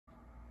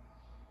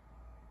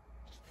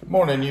Good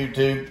morning,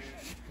 YouTube.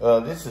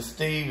 This is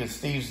Steve. It's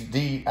Steve's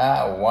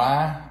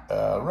DIY.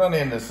 Run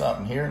into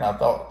something here, and I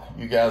thought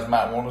you guys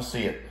might want to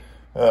see it.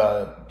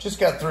 Just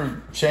got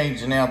through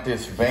changing out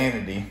this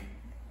vanity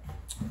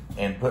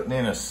and putting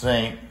in a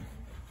sink.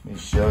 Let me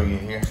show you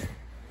here.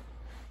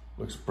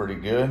 Looks pretty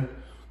good.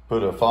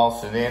 Put a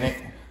faucet in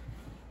it.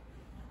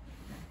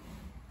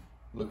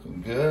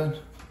 Looking good.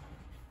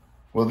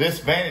 Well, this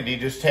vanity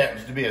just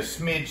happens to be a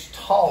smidge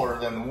taller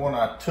than the one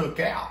I took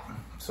out.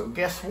 So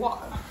guess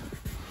what?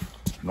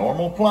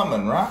 Normal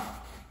plumbing, right?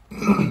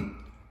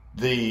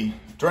 The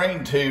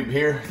drain tube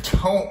here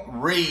don't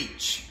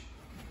reach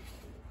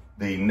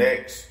the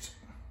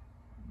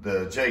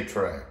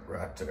J-track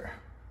right there.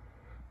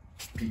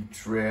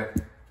 P-track.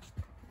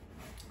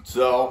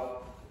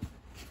 So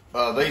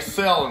they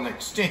sell an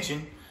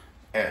extension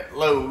at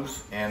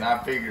Lowe's, and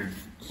I figured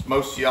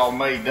most of y'all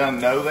may done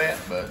know that,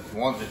 but the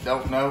ones that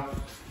don't know,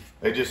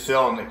 they just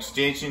sell an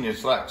extension.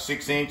 It's like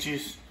 6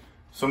 inches.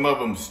 Some of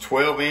them's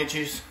 12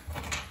 inches.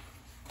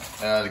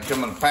 They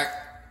come in a pack.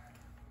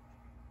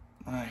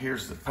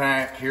 Here's the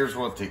pack. Here's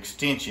what the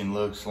extension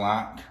looks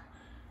like.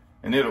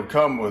 And it'll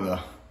come with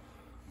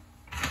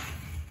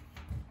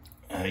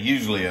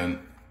usually a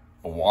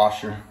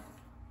washer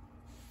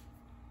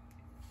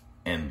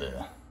and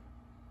I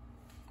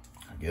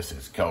guess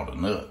it's called a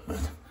nut, but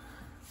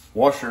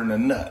washer and a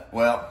nut.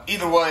 Well,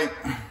 either way,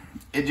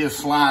 it just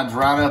slides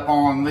right up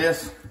on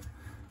this.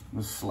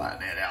 Let's slide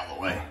that out of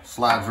the way.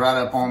 Slides right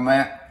up on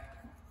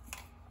that,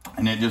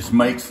 and it just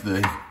makes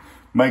it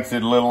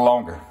a little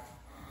longer.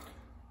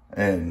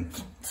 And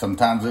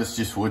sometimes that's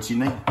just what you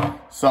need,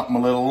 something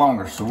a little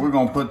longer. So we're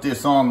gonna put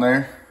this on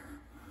there.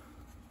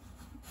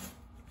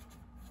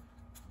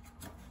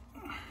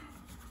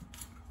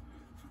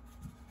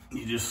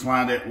 You just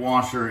slide that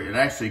washer. It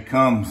actually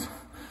comes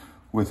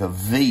with a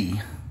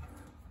V,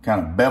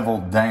 kind of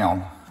beveled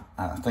down.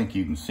 I think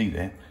you can see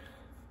that.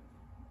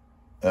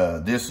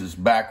 This is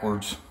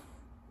backwards.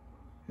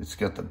 It's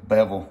got the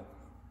bevel.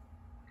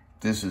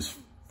 This is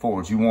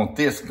forwards. You want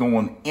this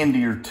going into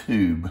your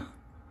tube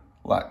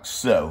like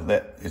so.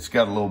 That it's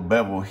got a little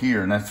bevel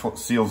here, and that's what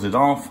seals it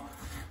off.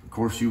 Of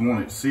course, you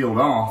want it sealed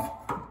off.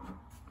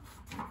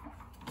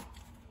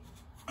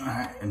 All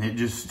right, and it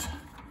just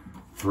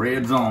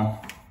threads on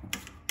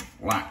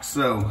like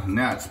so.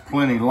 Now it's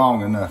plenty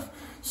long enough.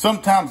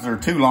 Sometimes they're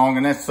too long,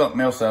 and that's something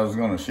else I was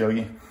going to show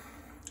you.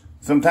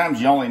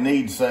 Sometimes you only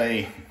need,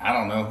 say, I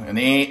don't know, an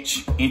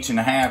inch, inch and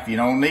a half. You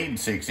don't need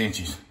 6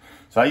 inches.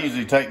 So I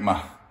usually take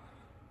my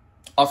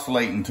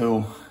oscillating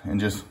tool and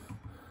just,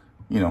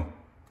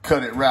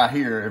 cut it right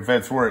here. If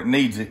that's where it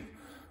needs it,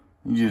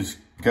 you just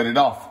cut it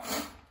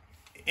off.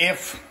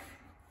 If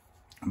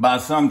by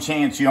some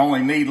chance you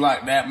only need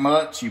like that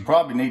much, you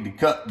probably need to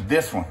cut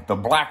this one, the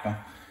black one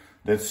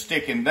that's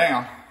sticking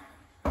down.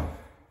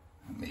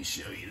 Let me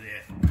show you that.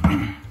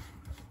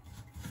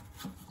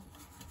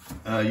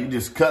 You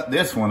just cut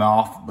this one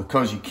off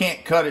because you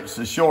can't cut it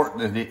so short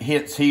that it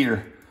hits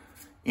here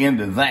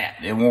into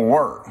that. It won't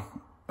work.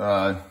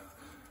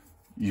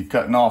 You're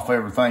cutting off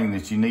everything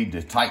that you need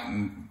to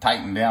tighten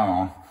down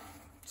on.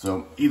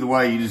 So either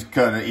way, you just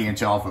cut an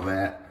inch off of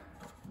that.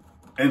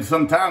 And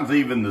sometimes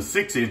even the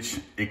 6-inch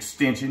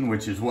extension,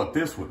 which is what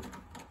this one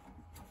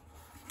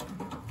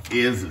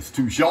is, it's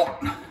too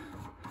short.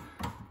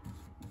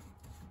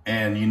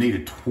 And you need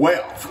a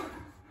 12.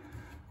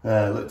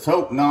 Let's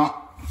hope not.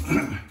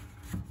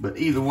 But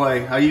either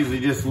way, I usually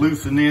just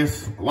loosen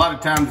this. A lot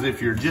of times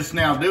if you're just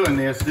now doing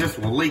this, this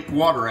will leak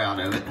water out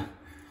of it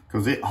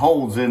because it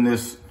holds in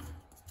this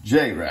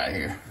J right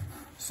here.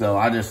 So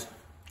I just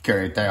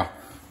carry it down.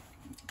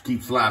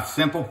 Keeps life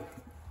simple.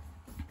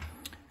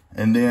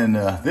 And then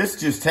this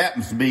just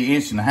happens to be 1.5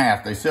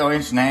 inches. They sell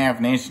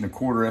 1.5 inches and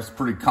 1.25 inches. That's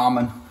pretty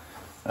common.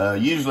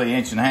 Usually 1.5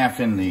 inches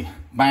in the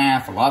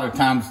bath. A lot of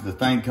times the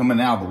thing coming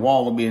out of the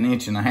wall will be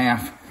 1.5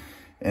 inches,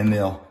 and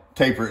they'll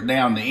taper it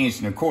down to 1.25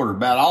 inches.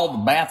 About all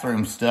the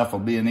bathroom stuff will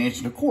be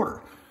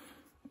 1.25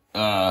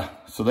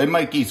 inches. So they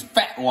make these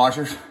fat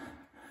washers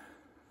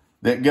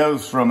that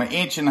goes from 1.5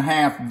 inches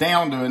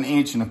down to 1.25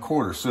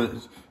 inches.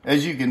 So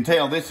as you can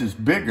tell, this is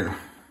bigger,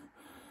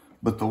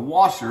 but the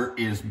washer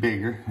is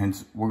bigger, and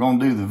we're gonna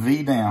do the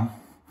V down.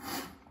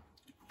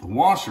 The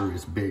washer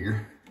is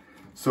bigger,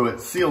 so it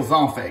seals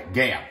off that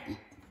gap.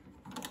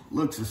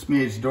 Looks a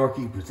smidge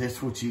darky, but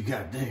that's what you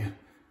gotta do.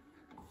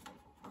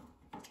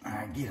 All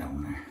right, get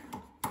on there.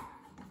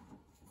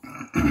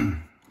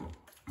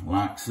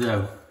 Like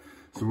so.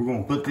 So we're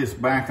gonna put this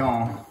back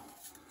on.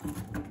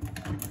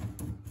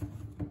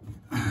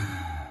 All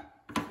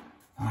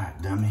right,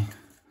 dummy.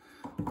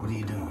 What are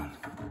you doing?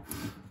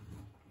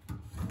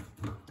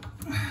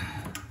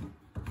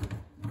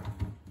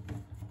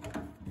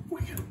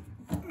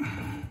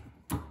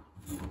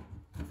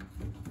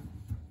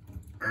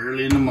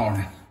 Early in the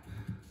morning.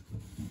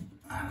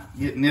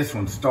 Getting this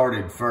one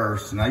started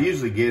first, and I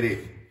usually get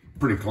it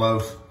pretty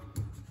close.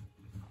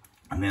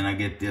 And then I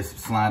get this,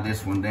 slide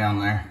this one down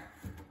there.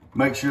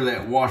 Make sure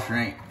that washer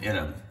ain't at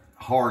a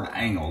hard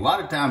angle. A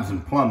lot of times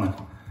in plumbing,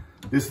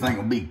 this thing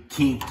will be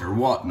kinked or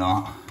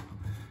whatnot.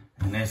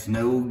 and that's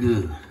no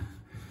good.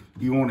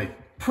 You want it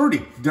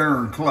pretty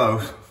darn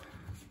close,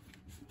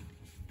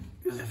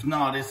 because if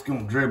not, it's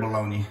gonna dribble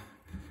on you.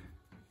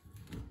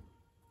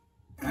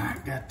 I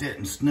got that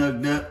one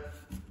snugged up.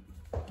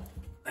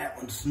 That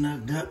one's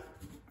snugged up.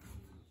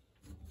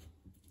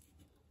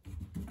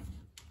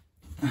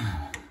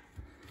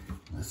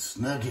 Let's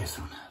snug this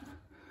one up.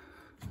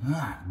 All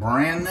right,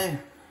 brand new.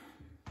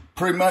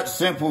 Pretty much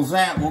simple as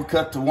that. We'll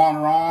cut the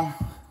water on.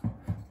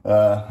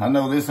 I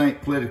know this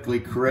ain't politically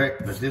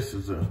correct, but this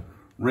is a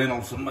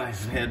rental.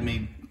 Somebody's had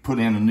me put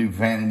in a new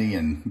vanity,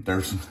 and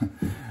there's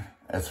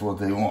that's what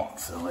they want,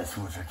 so that's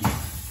what I get.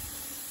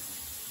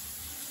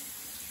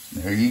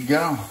 There you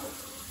go.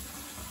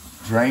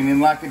 Draining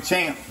like a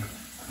champ.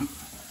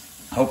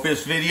 Hope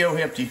this video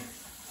helped you.